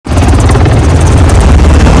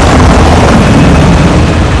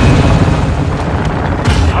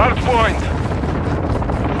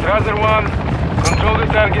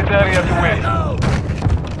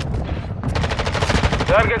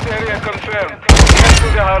to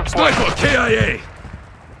the hard point. Sniper KIA!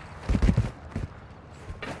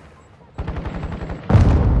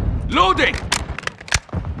 Loading!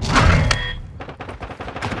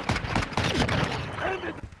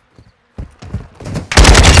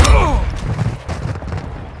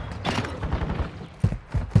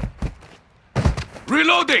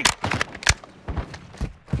 Reloading!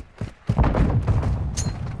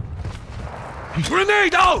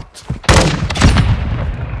 Grenade out!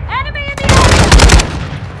 Enemy in the area!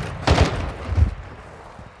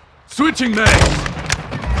 Switching mags!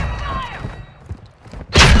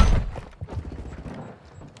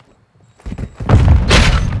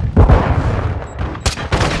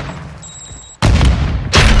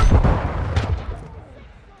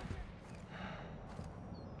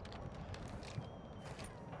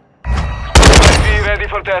 Ready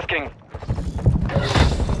for tasking.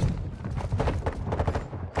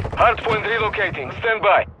 Hardpoint relocating. Stand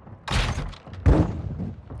by.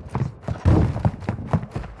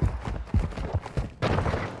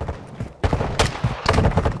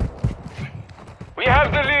 We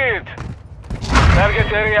have the lead.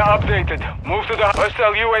 Target area updated. Move to the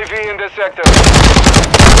hostile UAV in this sector.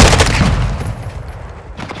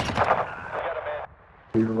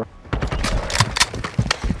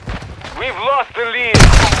 We've lost the lead.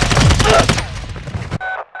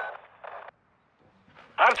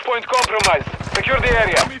 Hardpoint compromised. Secure the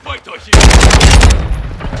area. Enemy fighter here!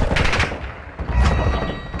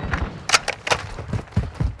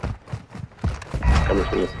 Coming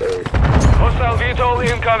from the stairs. Hostile VTOL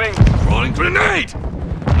incoming. Throwing grenade!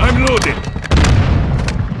 I'm loading!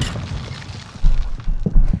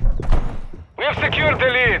 We've secured the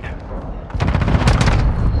lead.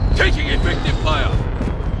 Taking effective fire!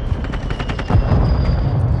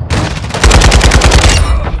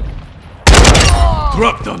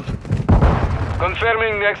 Drop them!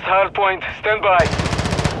 Confirming next hardpoint. Stand by.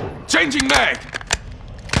 Changing mag!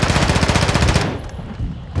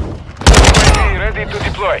 UAV ready to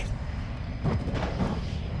deploy.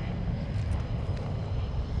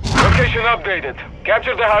 Location updated.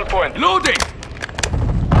 Capture the hardpoint. Loading!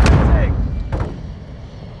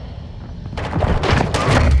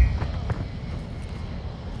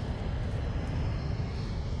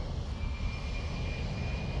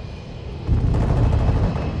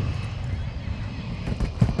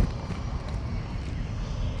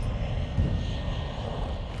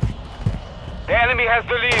 The enemy has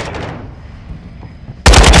the lead.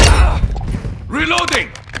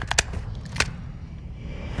 Reloading!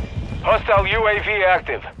 Hostile UAV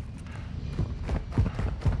active.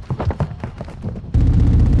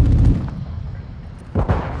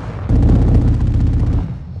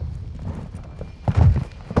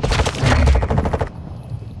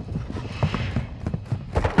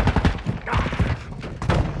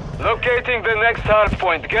 Locating the next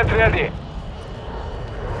hardpoint. Get ready.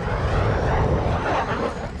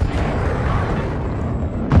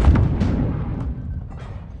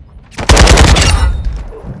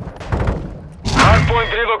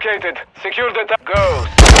 Hardpoint relocated. Secure the Go.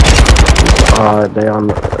 They on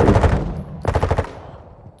the...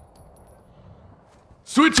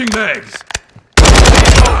 Switching mags!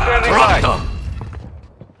 Standing Drop by. them!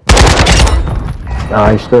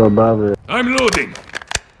 Nah, he's still above it. I'm loading!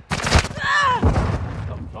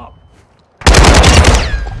 Thumbs up.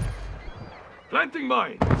 Planting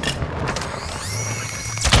mine!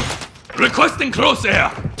 Requesting close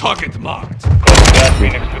air! Target marked! Enemy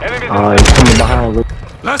He's coming behind. Look.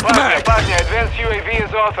 Last mag! Advanced UAV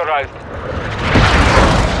is authorized.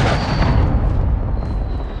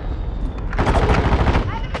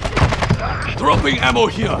 Dropping ammo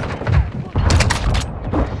here!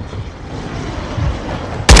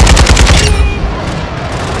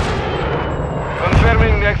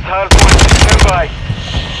 Confirming next hardpoint. Stand by.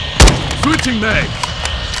 Switching mags!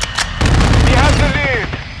 We have the lead.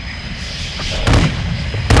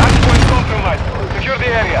 Hardpoint compromised. Secure the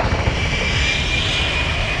area.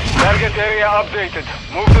 Target area updated.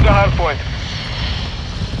 Move to the hardpoint.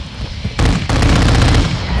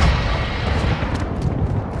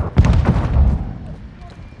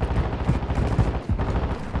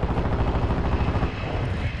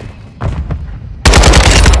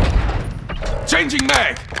 Changing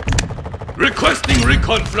mag! Requesting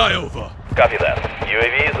recon flyover! Copy that.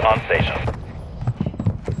 UAV is on station.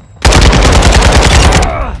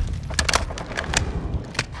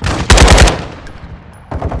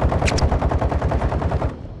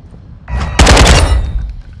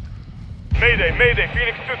 Mayday, Mayday.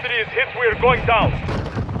 Phoenix 2-3 is hit. We are going down.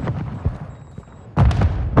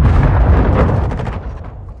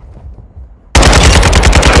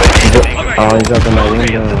 He's up in that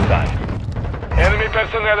This window. time. Enemy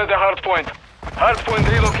personnel at the hard point. Hard point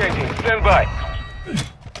relocating. Stand by.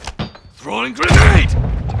 Throwing grenade!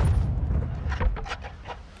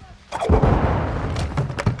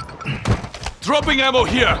 Dropping ammo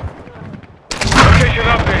here! Location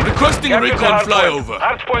update. Requesting Capture the recon hard point. flyover.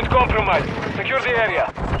 Hard point compromised. Secure the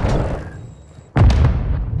area.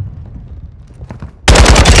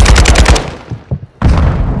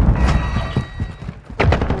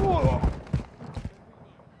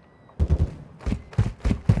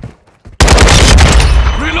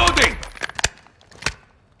 Reloading!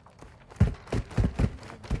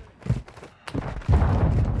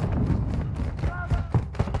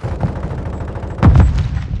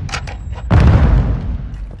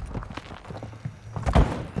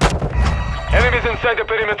 Enemies inside the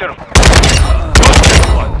perimeter.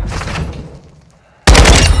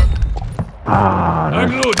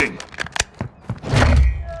 I'm loading.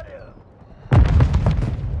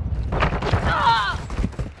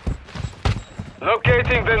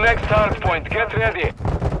 Locating the next hard point. Get ready.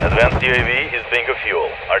 Advanced UAV is bingo fuel.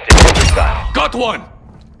 RTB this time. Got one!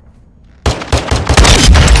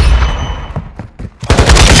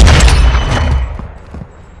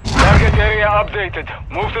 Target area updated.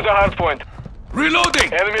 Move to the hard point.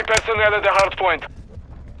 Reloading! Enemy personnel at the hard point.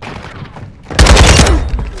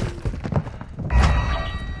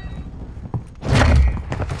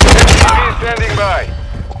 UAV standing by.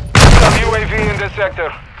 Some UAV in the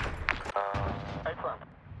sector.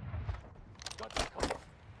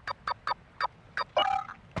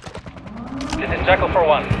 This is Jackal for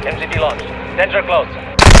 1. MGD launch. Danger close.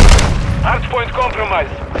 Hard point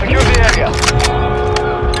compromised. Secure the area.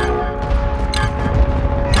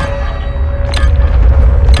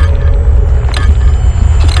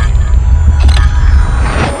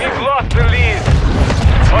 We've lost the lead.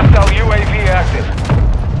 Hostile UAV active.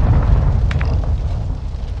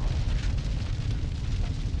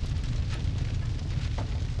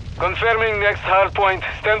 Confirming next hard point.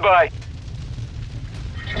 Stand by.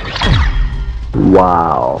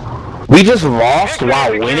 Wow. We just lost Victory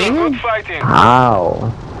while secure. winning? Good fighting.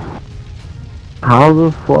 How? How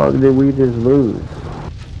the fuck did we just lose?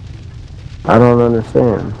 I don't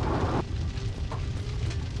understand.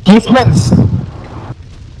 Defense.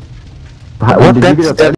 How, What did you that's get a